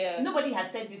 Yeah. Nobody has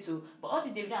said this, but all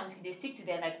these Davido and Whiskey, they stick to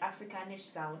their Africanish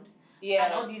sound. Yeah.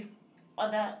 And all these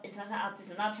other international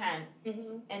artists are now trying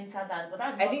to enter that. But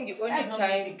that's I think the only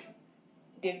time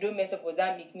Davido mess up was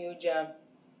that Meek Mill jam.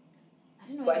 I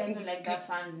don't know why I don't like that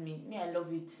fans me. Me, I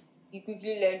love it. He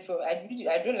quickly learned from. I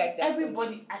don't like that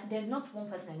Everybody, song. There's not one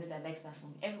person I know that likes that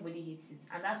song. Everybody hates it,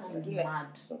 and that song is mad.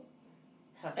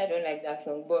 I don't like that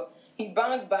song, but he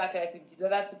bounced back with the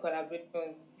other two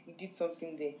collaborations. He did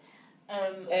something there.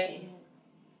 Okay.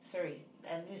 Sorry.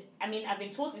 I mean, I've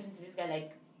been told to listen to this guy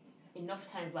enough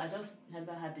times, but I just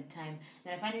never had the time.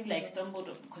 And I finally stumbled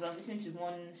because I was listening to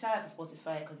one. Shout out to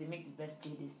Spotify because they make the best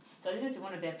playlists. So I listened to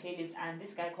one of their playlists, and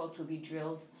this guy called Toby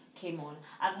Drills came on.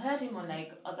 I've heard him on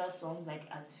other songs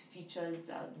as features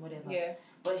and whatever. Yeah.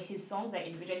 But his songs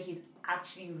individually, he's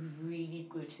actually really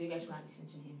good. So you guys should listen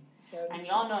to him. And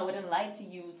y'all know I wouldn't lie to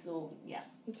you. So yeah.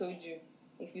 Who told you?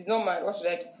 If he's not mad, what should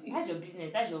I do to you? That's your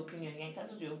business. That's your opinion. You're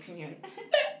entitled to your opinion.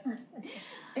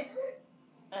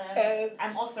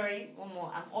 I'm also sorry. One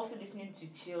more. I'm also listening to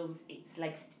Chills. It's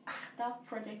like that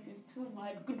project is too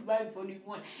mad. Goodbye Volume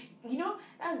 1. You know,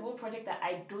 that's one project that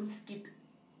I don't skip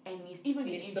any. Even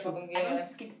the intro, song, yeah. I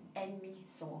don't skip any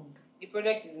song. The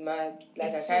project is mad. Like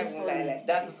It's I can't so even lie. Like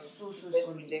that's so the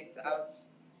solid. projects out.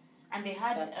 And they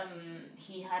had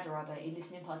he had rather a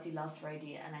listening party last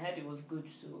Friday, and I heard it was good.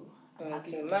 So I'm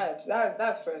happy. Okay, mad.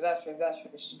 That's fresh.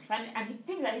 It's funny, and he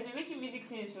thinks that he's been making music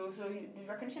since. So the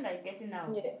recognition that he's getting now,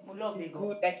 we love it's it.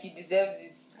 good. Like he deserves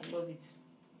it. I love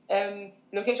it.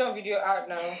 Location video out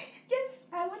now. Yes,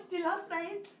 I watched it last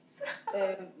night.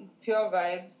 It's pure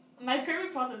vibes. My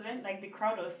favorite part was when like the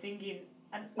crowd was singing.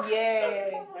 And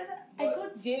yeah. I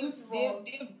got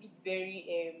goosebumps. It's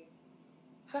very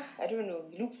I don't know.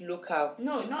 He looks local.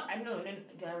 No, not I know.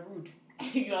 You are rude.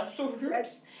 You are so rude.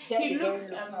 He looks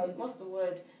what's the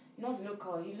word? Not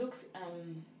local. He looks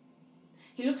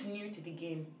new to the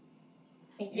game.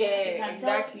 Yeah,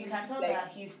 exactly. You can tell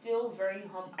that he's still very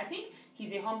humble. I think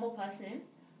he's a humble person.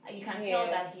 You can tell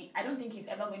that I don't think he's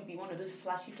ever going to be one of those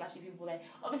flashy people. Like,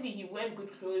 obviously he wears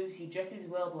good clothes, he dresses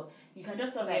well, but you can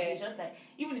just tell that he's just like,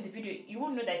 even in the video, you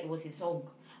won't know that it was his song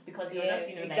because he was just,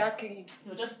 exactly. Like, he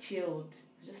was just chilled.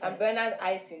 Just and Bernard's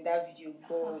eyes in that video,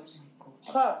 God.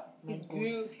 His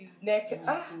grills, his neck.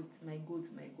 My goat.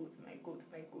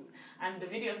 And the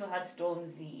video also had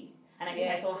Stormzy, and I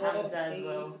think I saw Hamza as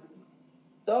well.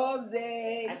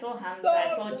 Stormzy. I saw Hamza.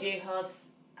 I saw J-Hus.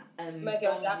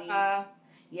 Stormzy.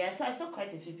 Yeah, so I saw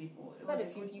quite a few people. It was a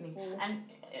few people. And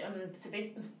so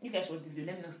basically, you guys watch the video.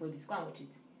 Let me not spoil this. Go and watch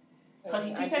it. Because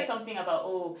he tweeted something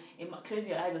about, close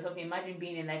your eyes or something. Imagine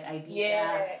being in like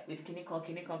Ibiza with Kinnikon.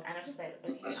 And I was just like,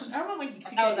 okay. I remember when he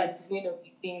tweeted that was at the beginning of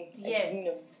the thing.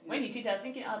 Yeah. When he tweeted, I was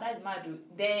thinking, oh, that's mad.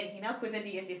 Then he now quoted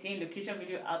it yesterday saying location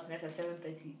video out next at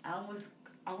 7:30. I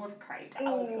almost cried. I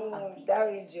was so happy. That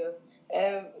video.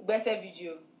 Best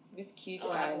video. Wizkid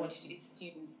and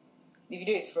Tune. The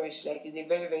video is fresh. Like, it's a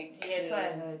very, very clean. Yeah, that's what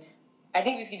I heard. I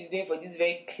think Wizkid is going for this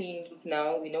very clean look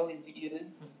now with all his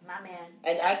videos. My man.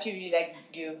 And I actually really like the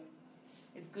video.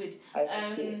 It's good.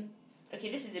 Okay,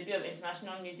 this is a bit of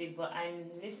international music, but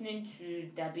I'm listening to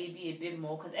Da Baby a bit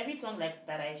more because every song like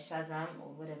that I Shazam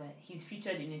or whatever, he's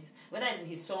featured in it. Whether it's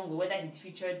his song or whether he's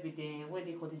featured with what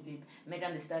do they call this babe?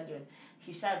 Megan Thee Stallion.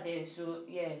 He shot there. So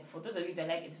yeah, for those of you that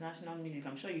like international music,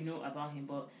 I'm sure you know about him,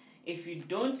 but if you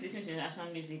don't listen to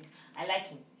international music, I like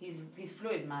him. His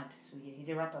flow is mad. So yeah, he's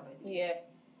a rapper. But yeah.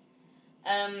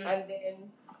 And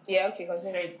then okay,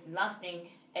 continue. Sorry, last thing.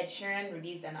 Ed Sheeran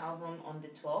released an album on the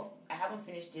 12th. I haven't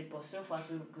finished it, but so far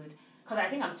so good. Because I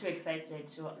think I'm too excited.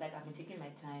 So like I've been taking my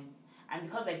time, and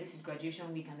because like this is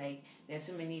graduation week and like there's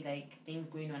so many like things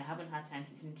going on, I haven't had time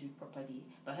to listen to it properly.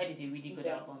 But I heard it's a really good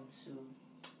album. So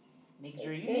make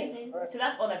sure you listen. So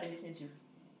that's all I've been listening to.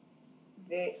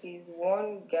 There is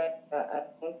one guy that I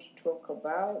want to talk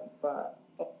about, but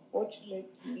unfortunately...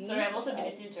 Sorry, I've also been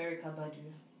listening to Erykah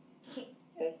Badu.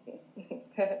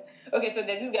 Okay, so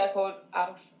there's this guy called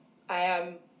I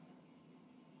am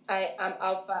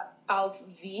Alpha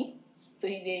V. So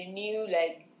he's a new,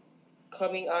 like,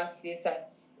 coming artist. And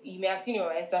you may have seen it on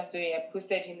my Insta story. I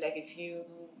posted him, like, a few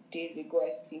days ago.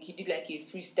 I think he did, like, a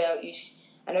freestyle-ish.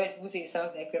 And always people say it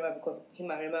sounds like Rema because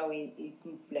him and Rema were in a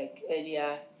group, like,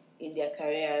 earlier in their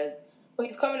careers. But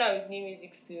he's coming out with new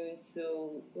music soon,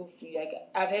 so hopefully, like,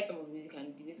 I've heard some of the music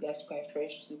and the music is actually quite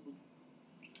fresh, so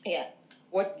yeah,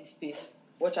 watch this space.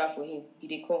 Watch out for him. Did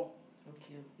they come?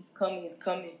 Okay. He's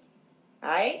coming.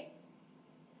 Alright?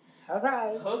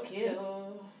 Alright. Okay.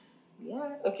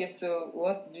 Yeah. Okay, so who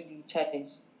wants to do the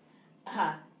challenge?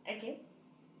 Okay.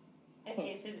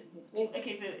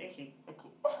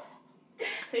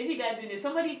 So if you guys do this,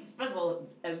 somebody first of all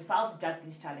filed to jack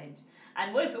this challenge.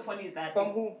 And what is so funny is that from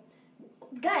who?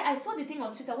 Guy, I saw the thing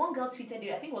on Twitter. One girl tweeted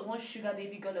it. I think it was one sugar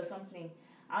baby girl or something.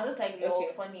 I was just like,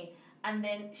 funny. And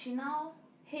then she now,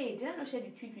 hey, did I not share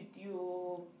the tweet with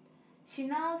you? She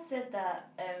now said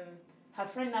that her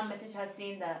friend now messaged her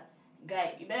saying that,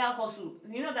 guy, you better hustle.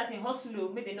 You know that thing,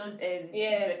 hustle, make they not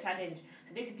a challenge.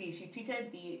 So basically, she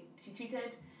tweeted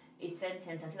a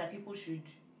sentence and said that people should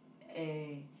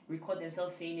record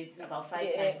themselves saying it about 5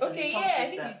 times. Okay, I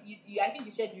think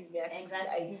you shared with me actually.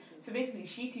 Exactly. I think so Basically,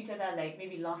 she tweeted that like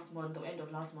maybe last month or end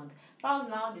of last month. Falz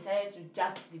now decided to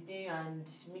jack the thing and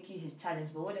make it his challenge,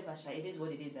 but whatever, it is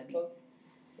what it is, Abby.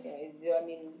 It's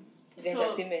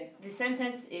entertainment. The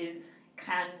sentence is,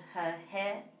 can her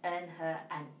hair earn her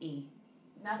an A?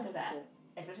 Now say that,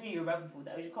 especially Yoruba people,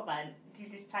 that we should come and do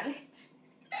this challenge.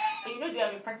 And you know they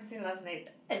have been practicing last night,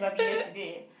 maybe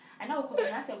yesterday. And now we'll come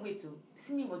and I said, wait,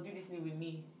 Simi must do this thing with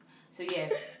me. So yeah.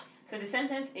 So the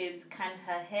sentence is, can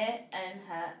her hair earn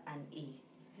her an A?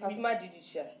 Asuma did it,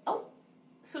 sure. Oh.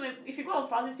 So if you go on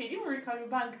Francis' page, even Ricardo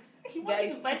Banks, he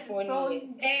wants to buy his funny.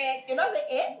 own. You know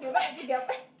say you know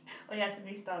get. Oh yeah,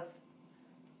 Simi starts.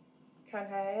 Can her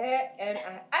hair and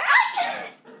her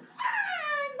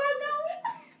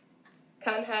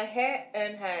Can her hair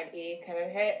and her A? Can her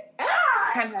hair?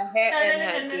 Can her hair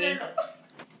and her A?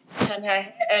 Can her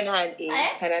hair and her A?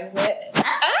 Can her hair?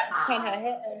 Can her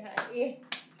hair and her A?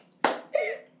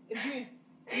 Do it.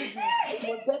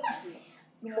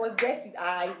 You must guess it.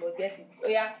 You must guess it. Oh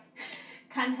yeah.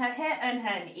 Can her hair earn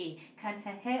her an A? Can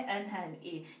her hair earn her an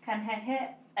A? Can her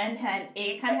hair earn her an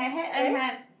A? Can her hair earn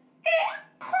her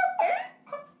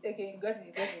Okay, you got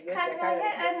it. Can her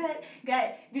hair earn her?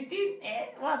 Guy, the thing,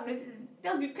 what I'm noticing,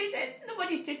 just be patient.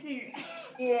 Nobody's chasing you.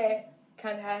 Yeah.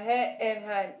 Can her hair earn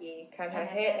her an A? Can her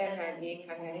hair earn her an A?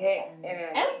 Can her hair earn her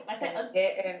an A? Can her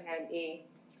hair earn her an A?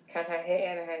 Can her hair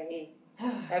earn her an A?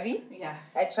 Have you? Yeah.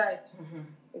 I tried.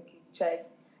 Okay, tried.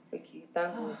 Okay,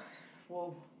 thank God.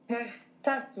 Whoa.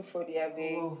 That's too funny, I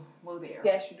beg. Whoa there.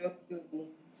 Yeah, should not kill me.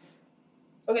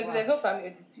 Okay, so there's no fan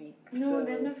mail this week. No, so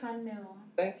there's no fan mail.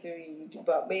 Going to read,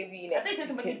 but maybe next week. I think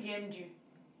somebody DM'd you.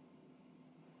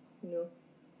 No.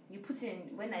 You put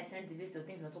in, when I sent the list of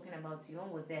things we were talking about, your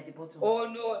one was there at the bottom. Oh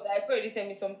no, like already sent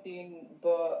me something,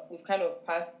 but we've kind of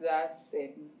passed that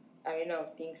arena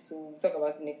of things, so we'll talk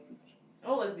about it next week.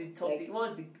 What was the topic?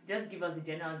 Just give us the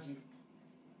general gist.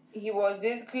 He was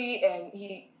basically,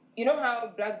 you know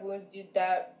how Black Bones did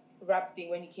that rap thing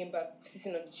when he came back,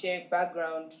 sitting on the chair,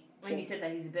 background. When he said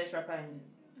that he's the best rapper in...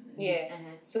 Yeah.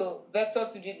 So Vector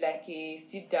 2 did like a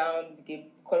sit down with a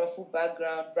colorful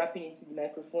background, rapping into the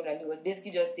microphone, and he was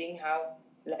basically just saying how,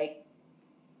 like,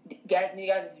 the guys need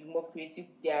to be more creative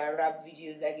with their rap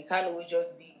videos. Like, it can't always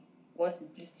just be one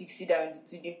simplistic sit down in the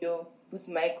studio, put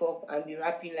mic up, and be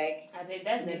rapping like... I mean,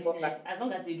 that's the business. As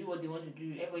long as they do what they want to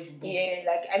do, everybody should do it.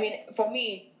 Yeah, like, I mean, for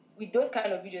me, with those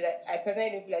kind of videos, like, I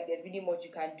personally don't feel like there's really much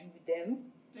you can do with them.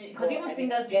 Because even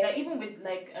singers do that. Even with,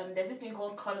 like, there's this thing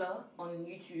called Color on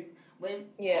YouTube, where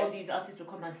all these artists will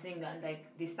come and sing and, like,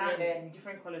 they stand in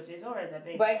different colors. So it's alright, I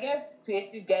bet. But I guess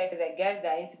creative guys, like guys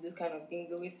that are into those kind of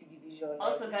things, always see the vision.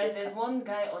 Also, like, guys, there's one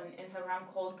guy on Instagram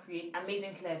called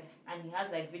Amazing Clef, and he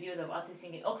has, like, videos of artists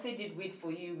singing. Oxley did Wait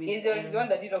For You. He's the one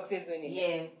that did Oxley's on it.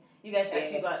 Yeah. You guys should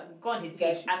actually go on his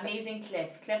page. Amazing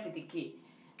Clef. Clef with a K.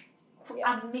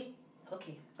 Yeah.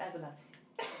 Okay, that's all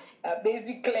that's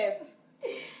Amazing Clef.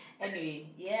 Anyway,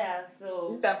 yeah, so...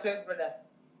 This is our Clef's brother.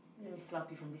 Let me slap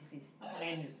you from this place.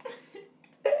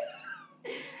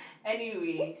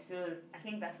 Anyway, so I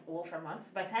think that's all from us.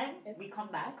 By the time we come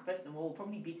back, first of all, we'll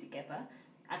probably be together.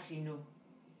 Actually, no.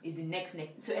 It's the next.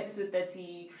 So episode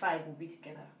 35 will be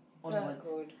together onwards.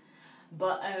 Oh, good.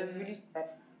 But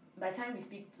by the time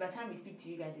we speak to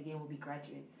you guys again, we'll be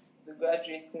graduates. The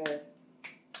graduates, no.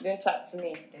 Don't chat to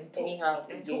me. Anyhow.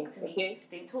 Don't talk to me. Okay?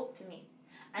 Don't talk to me.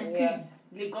 And please,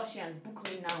 Lagosians, book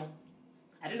me now.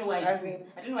 I don't know why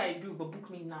I do, but book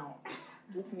me now.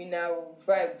 Book me now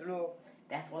before I blow.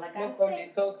 That's all I can say. No come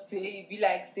they talk say, be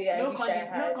like say, I wish I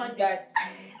had that.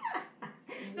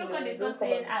 No come they talk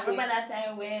saying, I remember that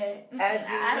time where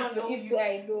I don't know you.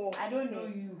 Say I know. I don't know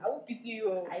you. I won't pity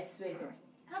you. I swear.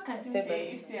 How can someone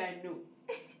say if say I know?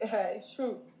 It's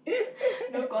true.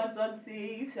 No contact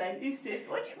say if says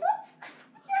what you want.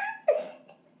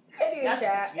 Anyway,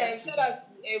 shout out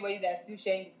to everybody that's still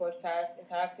sharing the podcast,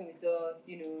 interacting with us,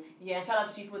 Yeah, shout out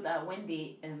to people that when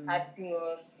they asking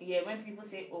us. Yeah, when people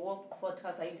say, "Oh, what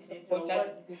podcast are you listening to?"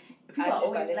 People are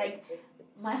always like,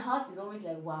 my heart is always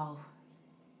like, "Wow,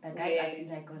 that guy actually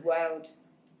like us." Wild.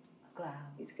 Wow,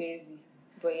 it's crazy,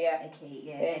 but yeah. Okay,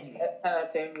 yeah. Anyway. Shout out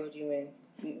to everybody, man.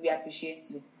 We appreciate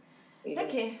you.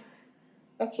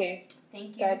 Okay.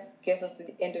 Thank you. That gets us to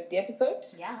the end of the episode.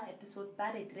 Yeah, episode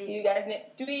 33. See you guys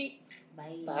next week.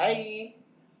 Bye. Bye.